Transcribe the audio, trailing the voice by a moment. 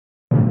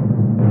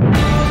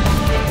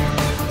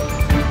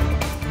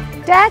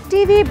Tag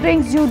TV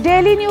brings you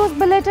daily news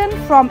bulletin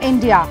from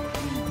India.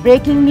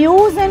 Breaking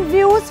news and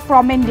views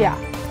from India.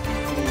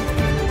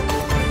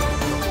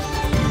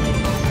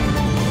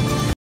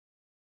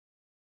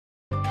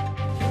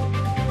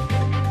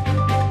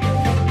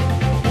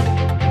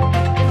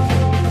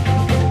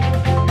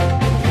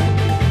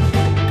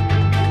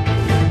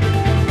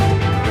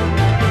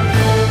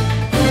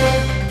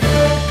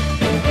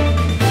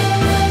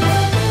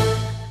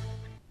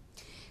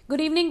 Good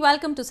evening,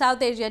 welcome to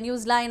South Asia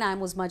Newsline. I'm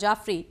Uzma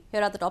Jafri.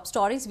 Here are the top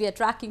stories we are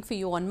tracking for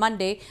you on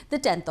Monday, the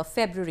 10th of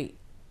February.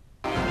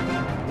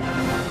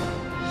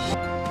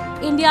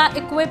 India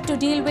equipped to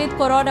deal with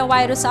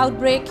coronavirus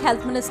outbreak,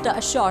 Health Minister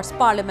assures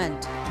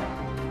Parliament.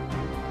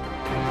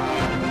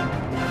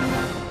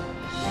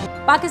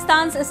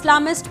 Pakistan's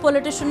Islamist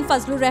politician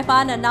Fazlur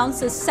Rahman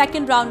announces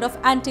second round of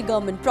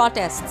anti-government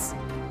protests.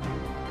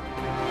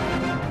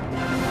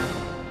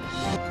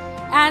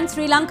 And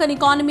Sri Lankan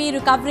economy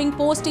recovering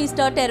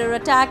post-Easter terror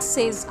attacks,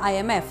 says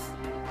IMF.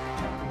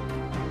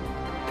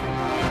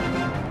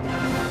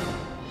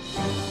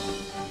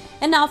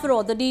 And now for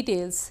all the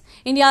details.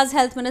 India's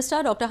Health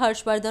Minister Dr.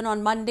 Harshvardhan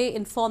on Monday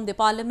informed the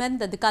Parliament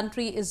that the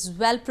country is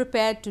well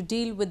prepared to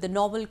deal with the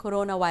novel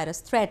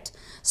coronavirus threat.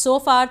 So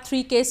far,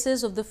 3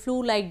 cases of the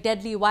flu-like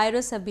deadly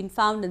virus have been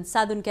found in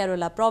southern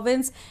Kerala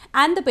province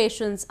and the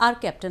patients are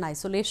kept in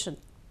isolation.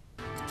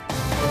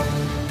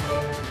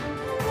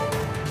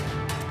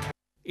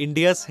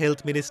 India's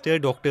Health Minister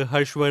Dr.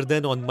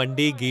 Harshvardhan on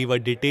Monday gave a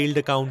detailed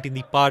account in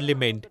the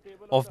Parliament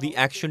of the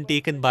action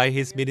taken by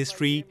his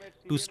ministry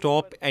to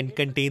stop and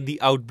contain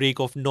the outbreak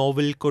of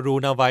novel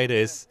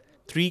coronavirus,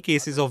 3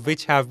 cases of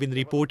which have been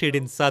reported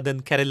in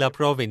southern Kerala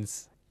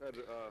province.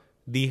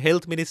 The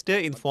Health Minister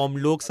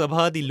informed Lok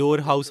Sabha, the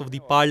lower house of the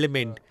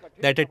Parliament,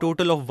 that a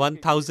total of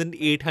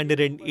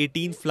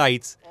 1,818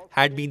 flights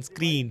had been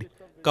screened,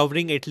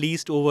 covering at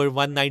least over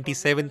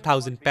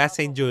 197,000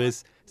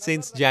 passengers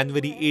since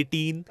January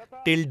 18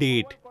 till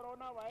date.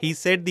 He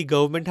said the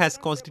government has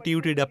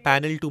constituted a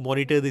panel to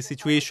monitor the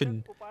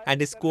situation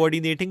and is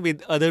coordinating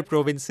with other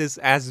provinces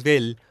as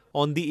well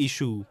on the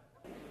issue.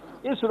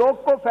 इस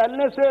रोग को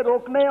फैलने से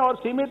रोकने और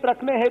सीमित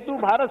रखने हेतु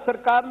भारत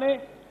सरकार ने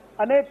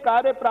अनेक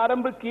कार्य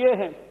प्रारंभ किए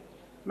हैं।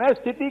 मैं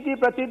स्थिति की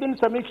प्रतिदिन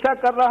समीक्षा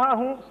कर रहा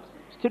हूं।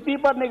 स्थिति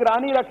पर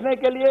निगरानी रखने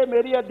के लिए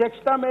मेरी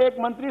अध्यक्षता में एक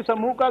मंत्री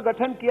समूह का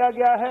गठन किया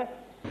गया है।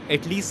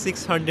 At least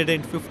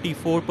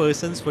 654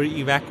 persons were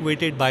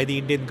evacuated by the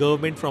Indian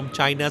government from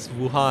China's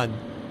Wuhan,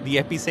 the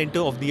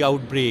epicenter of the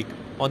outbreak,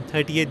 on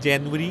 30th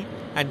January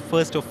and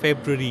 1st of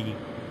February.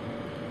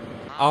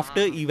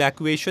 After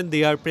evacuation,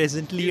 they are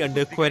presently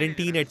under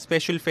quarantine at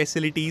special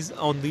facilities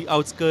on the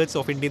outskirts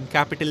of Indian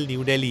capital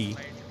New Delhi.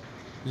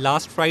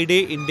 Last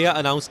Friday, India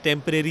announced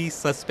temporary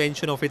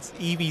suspension of its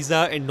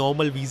e-visa and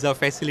normal visa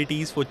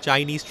facilities for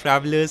Chinese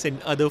travelers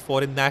and other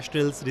foreign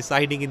nationals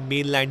residing in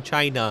mainland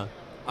China,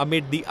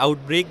 amid the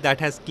outbreak that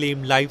has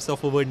claimed lives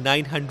of over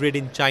 900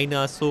 in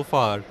China so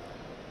far.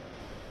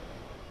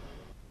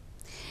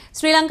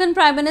 Sri Lankan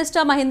Prime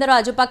Minister Mahinda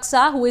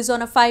Rajapaksa, who is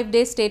on a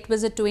 5-day state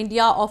visit to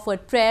India,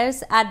 offered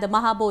prayers at the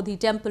Mahabodhi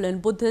temple in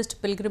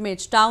Buddhist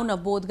pilgrimage town of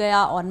Bodh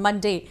Gaya on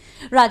Monday.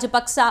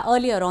 Rajapaksa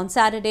earlier on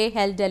Saturday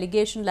held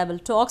delegation-level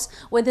talks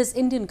with his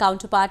Indian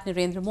counterpart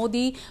Narendra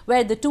Modi,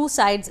 where the two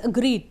sides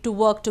agreed to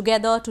work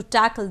together to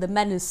tackle the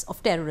menace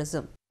of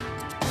terrorism.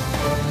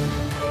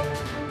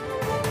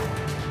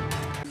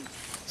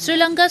 Sri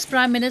Lanka's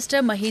Prime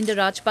Minister Mahinda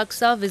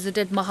Rajapaksa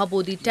visited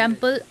Mahabodhi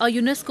Temple, a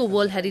UNESCO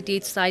World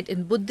Heritage Site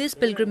in Buddhist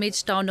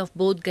pilgrimage town of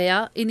Bodh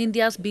Gaya in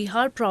India's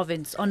Bihar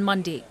province on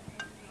Monday.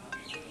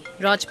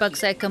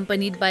 Rajapaksa,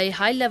 accompanied by a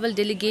high-level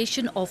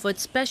delegation, offered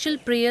special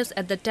prayers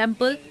at the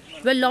temple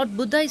where Lord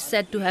Buddha is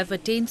said to have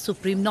attained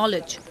supreme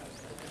knowledge.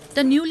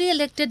 The newly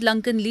elected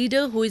Lankan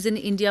leader, who is in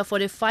India for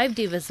a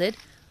 5-day visit,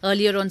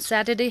 earlier on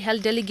Saturday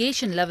held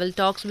delegation-level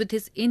talks with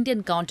his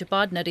Indian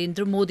counterpart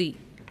Narendra Modi.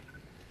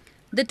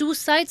 The two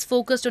sides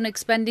focused on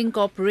expanding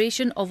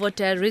cooperation over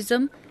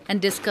terrorism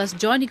and discussed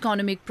joint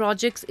economic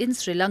projects in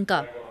Sri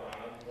Lanka.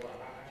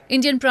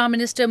 Indian Prime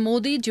Minister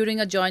Modi, during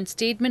a joint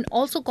statement,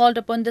 also called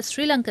upon the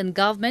Sri Lankan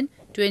government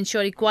to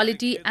ensure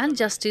equality and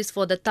justice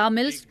for the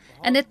Tamils,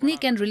 an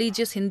ethnic and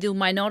religious Hindu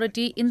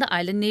minority in the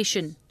island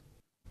nation.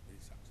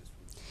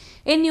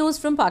 In news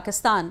from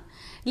Pakistan,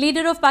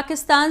 leader of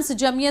Pakistan's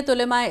Jamiyat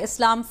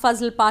Ulema-e-Islam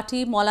Fazl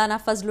Party, Maulana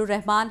Fazlur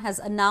Rahman, has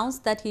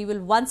announced that he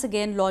will once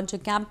again launch a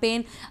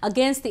campaign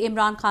against the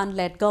Imran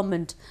Khan-led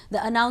government.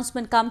 The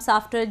announcement comes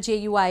after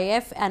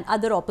JUIF and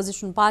other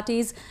opposition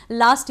parties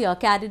last year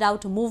carried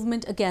out a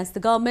movement against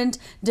the government,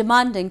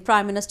 demanding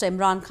Prime Minister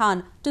Imran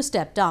Khan to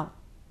step down.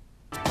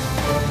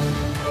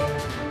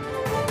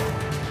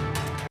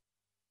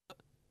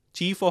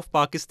 Chief of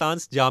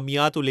Pakistan's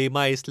Jamiyat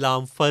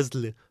Ulema-e-Islam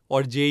Fazl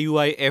or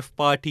JUIF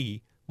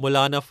party,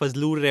 Maulana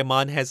Fazlur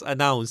Rahman, has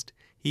announced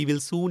he will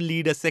soon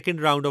lead a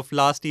second round of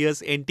last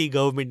year's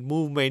anti-government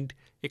movement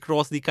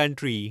across the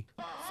country.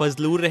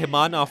 Fazlur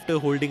Rahman, after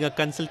holding a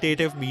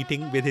consultative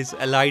meeting with his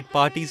allied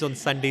parties on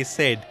Sunday,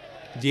 said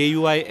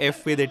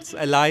JUIF with its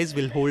allies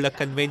will hold a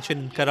convention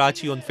in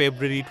Karachi on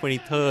February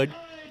 23rd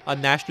a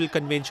national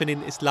convention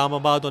in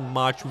Islamabad on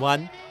March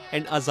 1,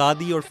 and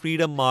Azadi or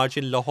Freedom March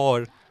in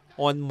Lahore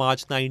on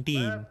March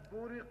 19.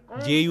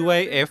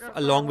 JUIF,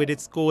 along with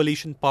its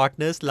coalition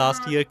partners,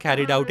 last year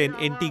carried out an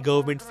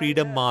anti-government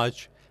freedom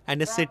march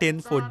and a sit-in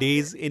for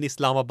days in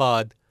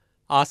Islamabad,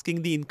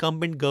 asking the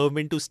incumbent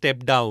government to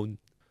step down.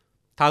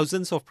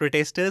 Thousands of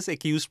protesters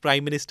accused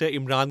Prime Minister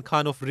Imran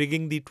Khan of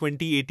rigging the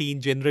 2018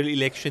 general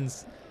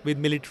elections with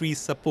military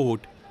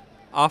support.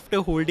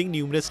 After holding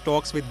numerous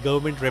talks with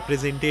government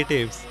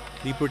representatives,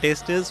 the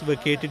protesters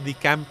vacated the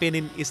campaign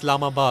in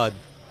Islamabad.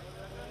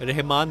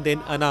 Rahman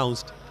then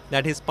announced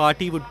that his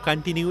party would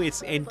continue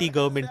its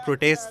anti-government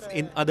protests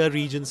in other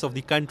regions of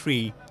the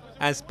country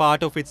as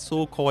part of its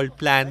so-called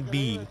Plan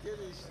B.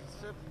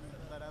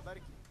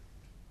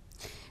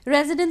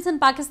 Residents in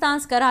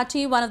Pakistan's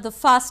Karachi, one of the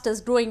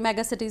fastest growing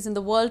megacities in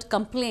the world,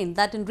 complained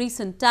that in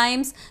recent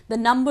times the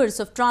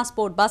numbers of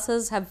transport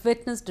buses have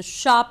witnessed a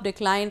sharp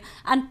decline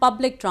and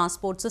public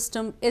transport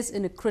system is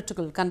in a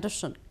critical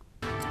condition.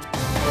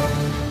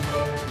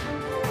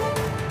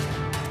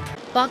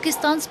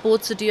 Pakistan's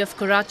port city of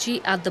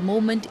Karachi at the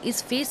moment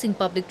is facing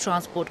public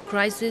transport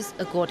crisis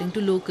according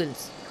to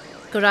locals.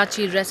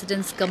 Karachi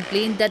residents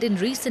complained that in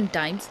recent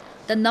times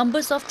the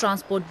numbers of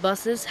transport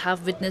buses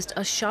have witnessed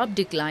a sharp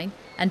decline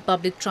and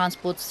public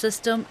transport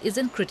system is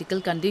in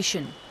critical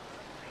condition.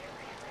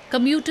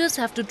 Commuters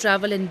have to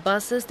travel in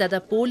buses that are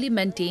poorly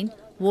maintained,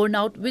 worn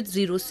out with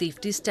zero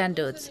safety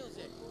standards.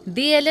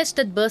 They allege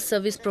that bus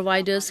service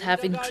providers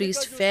have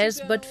increased fares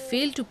but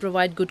fail to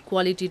provide good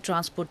quality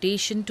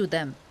transportation to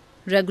them.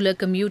 Regular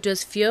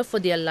commuters fear for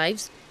their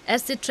lives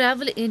as they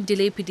travel in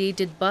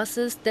dilapidated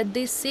buses that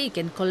they say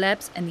can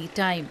collapse any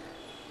time.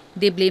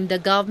 They blame the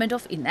government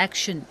of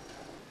inaction.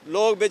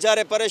 लोग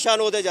बेचारे परेशान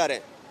होते जा रहे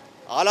हैं,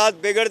 हालात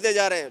बिगड़ते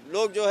जा रहे हैं,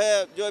 लोग जो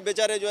है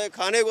बेचारे जो है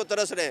खाने को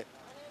तरस रहे हैं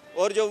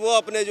और जो वो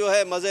अपने जो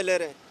है मज़े ले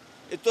रहे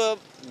हैं। तो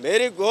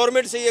मेरी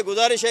गवर्नमेंट से ये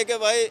गुजारिश है कि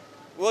भाई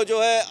वो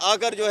जो है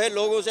आकर जो है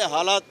लोगों से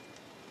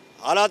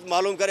हालात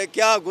मालूम करे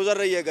क्या गुजर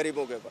रही है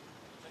गरीबों के ऊपर।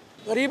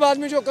 गरीब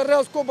आदमी जो कर रहा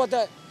है उसको पता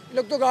है,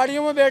 लोग तो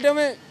गाड़ियों में बैठे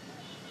हुए,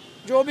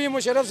 जो भी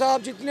मुशर्रफ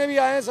साहब जितने भी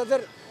आए हैं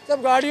सदर,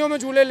 सब गाड़ियों में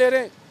झूले ले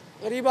रहे हैं।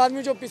 गरीब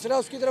आदमी जो पिस रहा है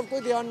उसकी तरफ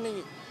कोई ध्यान नहीं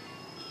है।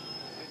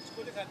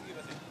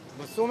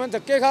 बसों में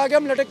धक्के खा के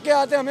हम लटक के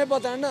आते हैं, हमें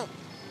पता है ना।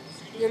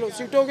 ये लोग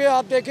सीटों के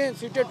आप देखें,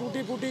 सीटें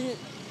टूटी फूटी हैं,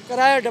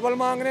 किराया डबल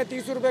मांग रहे हैं,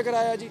 30 रुपये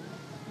किराया जी,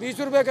 20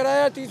 रुपये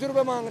किराया, 30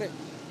 रुपये मांग रहे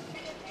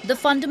हैं। The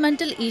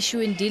fundamental issue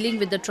in dealing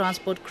with the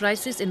transport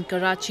crisis in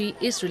Karachi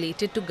is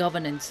related to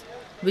governance,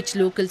 which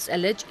locals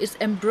allege is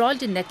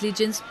embroiled in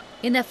negligence,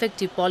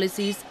 ineffective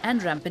policies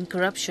and rampant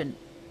corruption.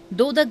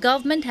 Though the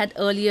government had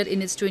earlier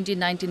in its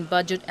 2019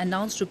 budget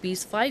announced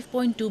Rs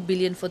 5.2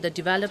 billion for the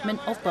development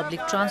of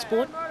public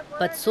transport,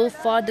 but so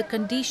far the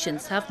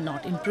conditions have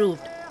not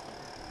improved.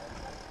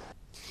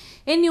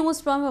 In news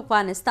from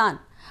Afghanistan,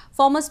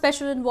 former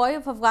Special Envoy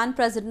of Afghan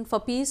President for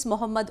Peace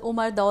Mohammad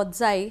Umar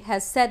Daudzai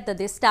has said that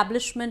the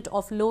establishment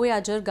of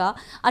Loya Jirga,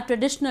 a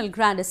traditional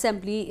Grand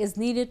Assembly, is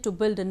needed to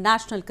build a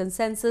national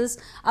consensus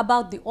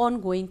about the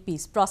ongoing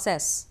peace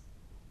process.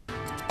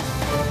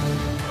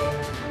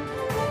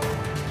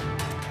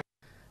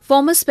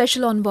 Former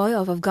Special Envoy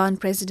of Afghan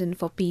President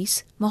for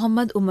Peace,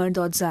 Mohammad Umar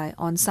Daudzai,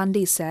 on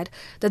Sunday said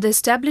that the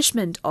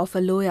establishment of a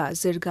Loya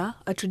Jirga,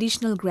 a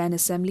traditional Grand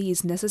Assembly,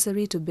 is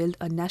necessary to build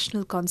a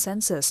national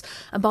consensus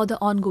about the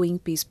ongoing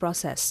peace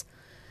process.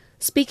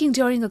 Speaking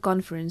during a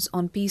conference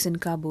on peace in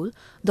Kabul,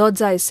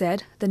 Daudzai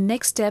said the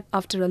next step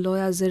after a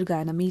Loya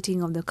Jirga and a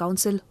meeting of the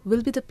council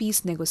will be the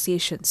peace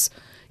negotiations.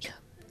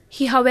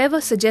 He,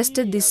 however,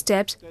 suggested these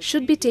steps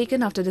should be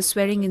taken after the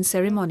swearing-in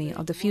ceremony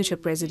of the future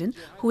president,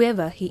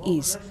 whoever he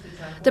is.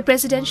 The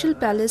presidential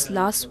palace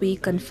last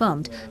week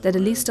confirmed that a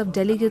list of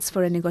delegates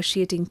for a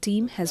negotiating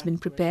team has been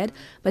prepared,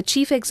 but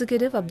Chief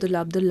Executive Abdullah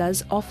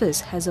Abdullah's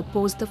office has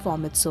opposed the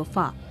format so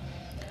far.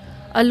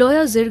 A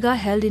Loya Jirga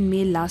held in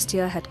May last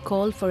year had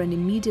called for an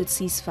immediate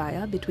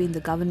ceasefire between the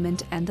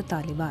government and the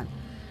Taliban.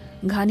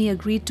 Ghani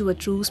agreed to a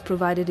truce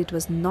provided it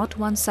was not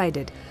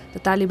one-sided. The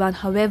Taliban,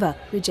 however,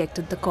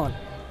 rejected the call.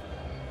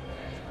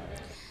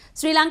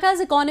 Sri Lanka's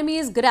economy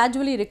is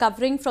gradually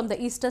recovering from the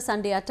Easter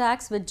Sunday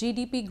attacks, with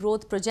GDP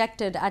growth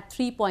projected at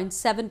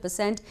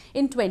 3.7%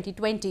 in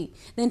 2020,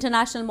 the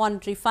International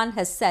Monetary Fund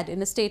has said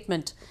in a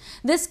statement.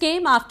 This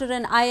came after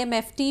an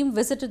IMF team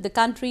visited the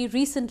country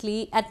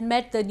recently and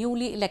met the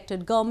newly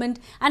elected government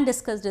and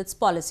discussed its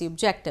policy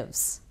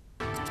objectives.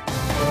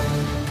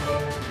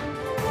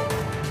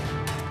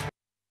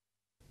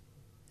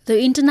 The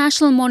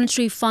International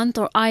Monetary Fund,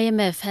 or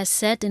IMF, has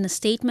said in a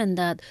statement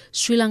that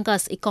Sri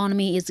Lanka's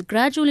economy is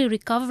gradually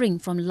recovering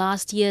from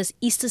last year's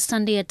Easter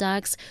Sunday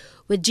attacks,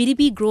 with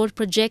GDP growth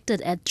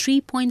projected at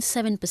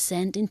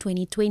 3.7% in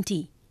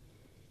 2020.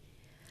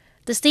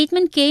 The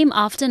statement came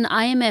after an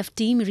IMF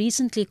team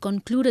recently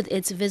concluded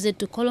its visit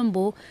to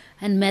Colombo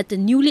and met the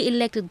newly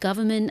elected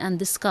government and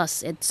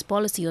discussed its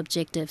policy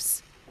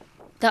objectives.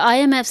 The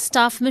IMF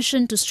staff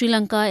mission to Sri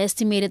Lanka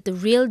estimated the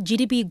real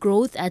GDP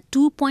growth at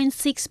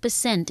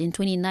 2.6% in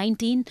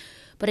 2019,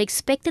 but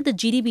expected the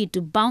GDP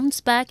to bounce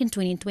back in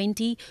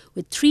 2020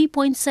 with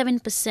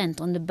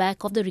 3.7% on the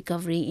back of the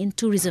recovery in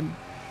tourism.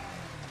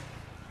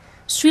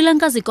 Sri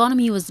Lanka's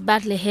economy was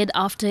badly hit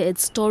after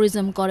its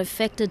tourism got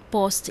affected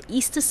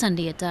post-Easter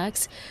Sunday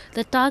attacks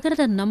that targeted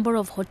a number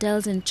of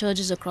hotels and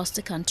churches across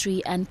the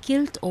country and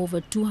killed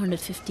over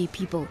 250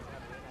 people.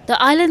 The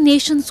island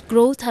nation's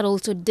growth had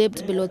also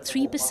dipped below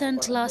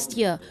 3% last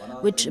year,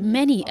 which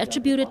many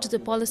attributed to the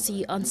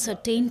policy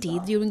uncertainty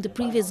during the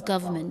previous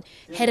government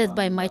headed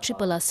by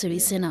Maithripala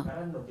Sirisena.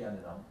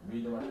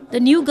 The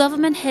new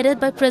government headed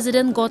by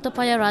President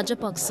Gotabaya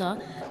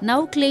Rajapaksa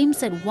now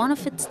claims that one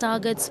of its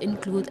targets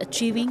include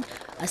achieving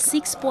a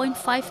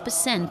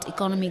 6.5%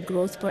 economic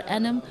growth per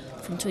annum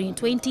from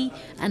 2020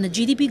 and a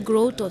GDP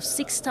growth of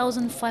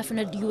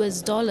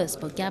 $6,500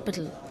 per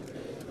capita.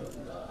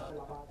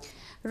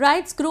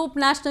 Rights group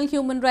National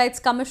Human Rights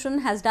Commission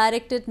has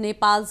directed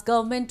Nepal's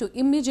government to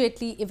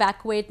immediately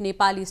evacuate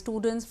Nepali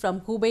students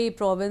from Hubei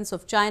province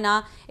of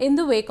China in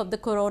the wake of the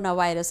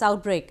coronavirus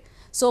outbreak.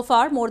 So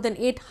far, more than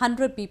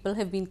 800 people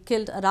have been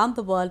killed around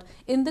the world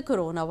in the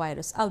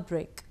coronavirus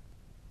outbreak.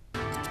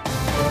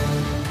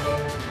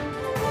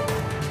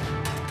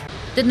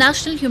 The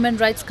National Human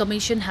Rights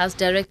Commission has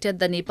directed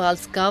the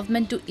Nepal's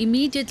government to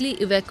immediately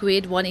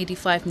evacuate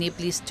 185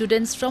 Nepalese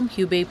students from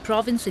Hubei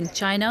province in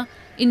China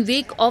in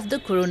wake of the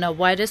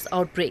coronavirus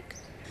outbreak.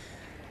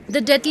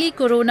 The deadly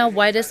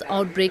coronavirus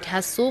outbreak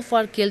has so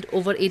far killed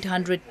over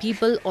 800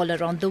 people all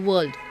around the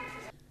world.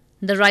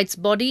 The rights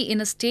body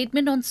in a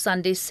statement on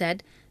Sunday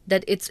said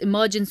that its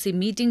emergency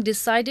meeting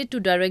decided to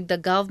direct the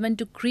government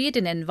to create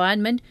an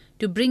environment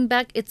to bring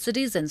back its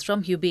citizens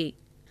from Hubei.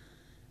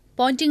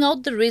 Pointing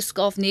out the risk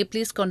of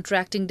Nepalese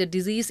contracting the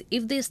disease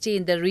if they stay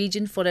in the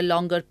region for a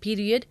longer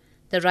period,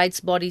 the rights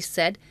body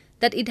said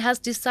that it has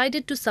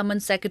decided to summon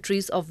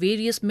secretaries of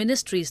various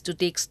ministries to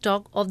take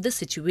stock of the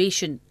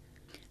situation.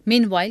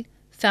 Meanwhile,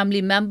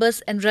 family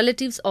members and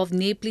relatives of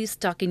Nepalese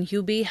stuck in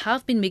Hubei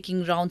have been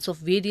making rounds of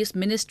various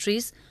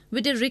ministries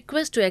with a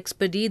request to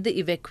expedite the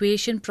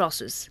evacuation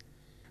process.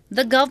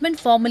 The government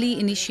formally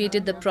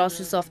initiated the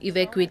process of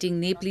evacuating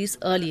Nepalese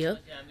earlier,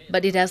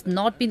 but it has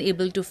not been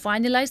able to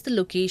finalize the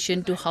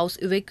location to house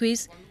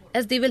evacuees,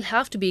 as they will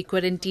have to be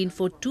quarantined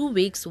for 2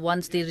 weeks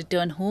once they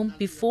return home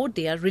before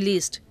they are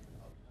released.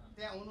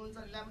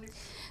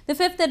 The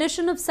 5th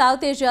edition of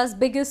South Asia's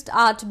biggest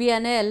art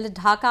Biennale,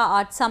 Dhaka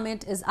Art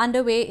Summit, is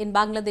underway in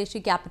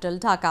Bangladeshi capital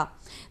Dhaka.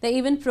 The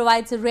event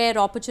provides a rare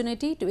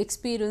opportunity to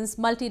experience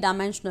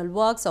multi-dimensional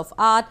works of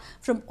art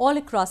from all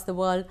across the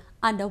world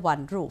under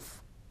one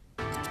roof.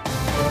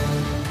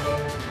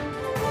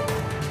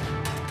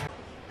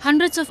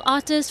 Hundreds of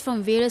artists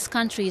from various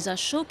countries are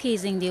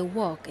showcasing their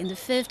work in the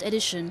 5th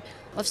edition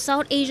of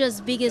South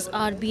Asia's biggest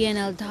art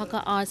Biennale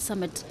Dhaka Art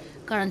Summit,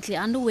 currently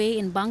underway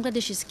in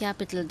Bangladesh's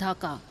capital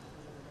Dhaka.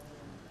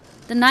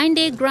 The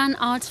 9-day Grand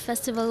Arts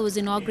Festival was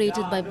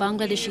inaugurated by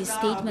Bangladesh's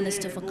State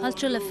Minister for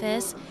Cultural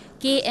Affairs,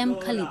 K.M.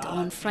 Khalid,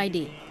 on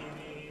Friday.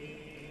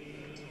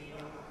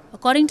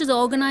 According to the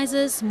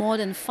organizers, more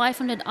than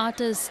 500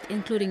 artists,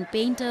 including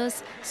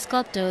painters,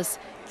 sculptors,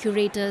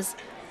 curators,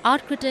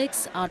 art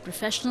critics, art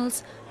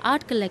professionals,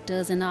 art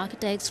collectors and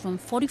architects from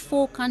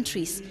 44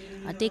 countries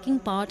are taking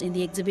part in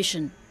the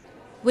exhibition.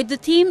 With the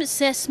theme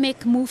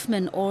Seismic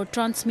Movement or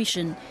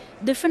Transmission,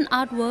 different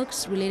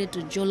artworks related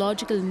to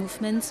geological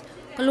movements,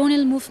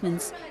 colonial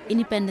movements,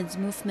 independence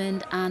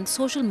movement and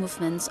social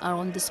movements are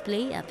on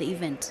display at the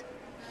event.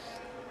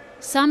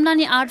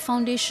 Samdani Art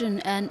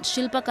Foundation and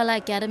Shilpakala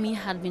Academy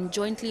had been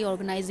jointly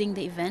organizing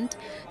the event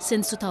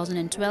since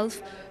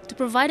 2012 to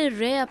provide a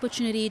rare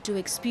opportunity to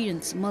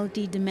experience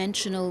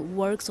multi-dimensional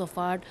works of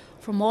art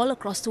from all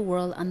across the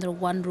world under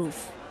one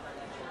roof.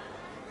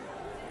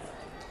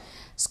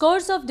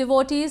 Scores of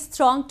devotees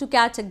thronged to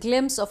catch a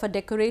glimpse of a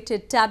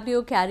decorated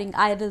tableau carrying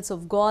idols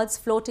of gods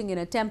floating in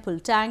a temple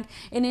tank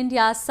in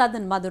India's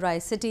southern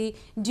Madurai city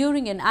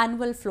during an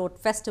annual float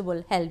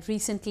festival held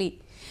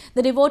recently.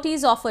 The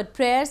devotees offered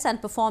prayers and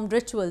performed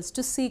rituals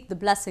to seek the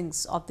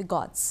blessings of the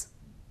gods.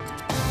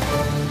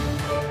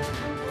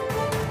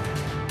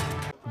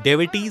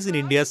 Devotees in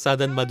India's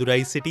southern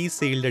Madurai city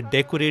sailed a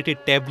decorated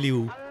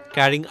tableau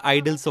carrying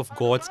idols of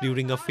gods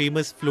during a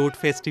famous float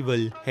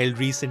festival held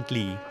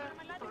recently.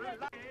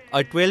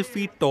 A 12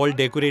 feet tall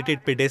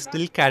decorated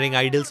pedestal carrying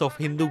idols of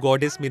Hindu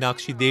goddess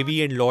Meenakshi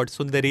Devi and Lord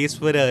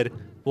Sundareswarar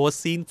was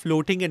seen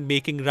floating and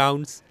making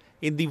rounds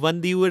in the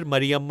Vandiyur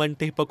Mariamman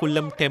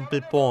Tepakullam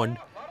temple pond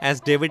as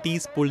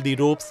devotees pulled the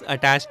ropes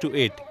attached to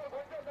it.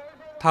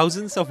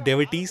 Thousands of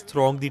devotees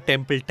thronged the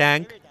temple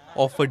tank,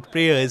 offered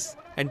prayers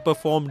and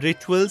performed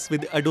rituals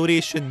with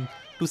adoration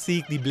to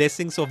seek the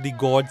blessings of the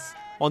gods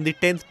on the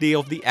 10th day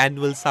of the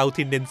annual South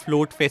Indian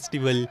Float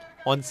Festival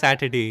on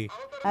Saturday.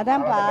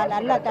 அதான்ப்பா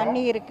நல்ல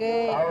தண்ணி இருக்கு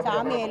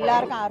சாமி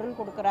எல்லாருக்கும் அருள்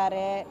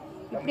கொடுக்கறாரு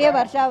இப்படியே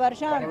வருஷா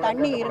வருஷம்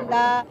தண்ணி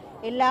இருந்தா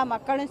எல்லா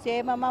மக்களும்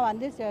சேமமா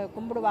வந்து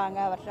கும்பிடுவாங்க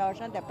வருஷா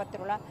வருஷம்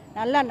தெப்பத்திருவிழா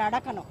நல்லா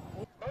நடக்கணும்.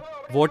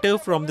 Water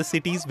from the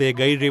city's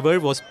Vegai river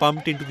was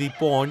pumped into the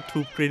pond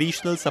through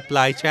traditional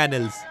supply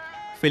channels,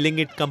 filling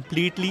it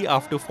completely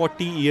after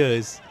 40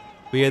 years.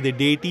 where the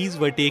deities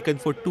were taken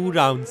for 2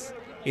 rounds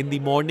in the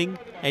morning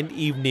and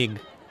evening.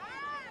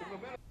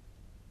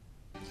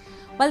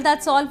 Well,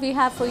 that's all we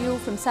have for you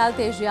from South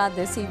Asia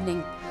this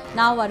evening.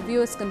 Now our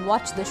viewers can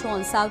watch the show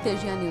on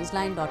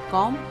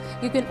SouthAsiaNewsline.com.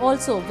 You can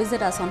also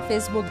visit us on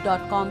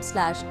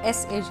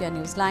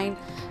Facebook.com/SAsiaNewsline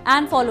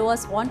and follow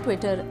us on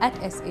Twitter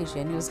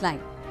 @SAsiaNewsline.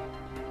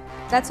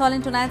 That's all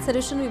in tonight's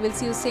edition. We will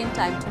see you same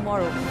time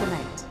tomorrow. Good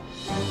night.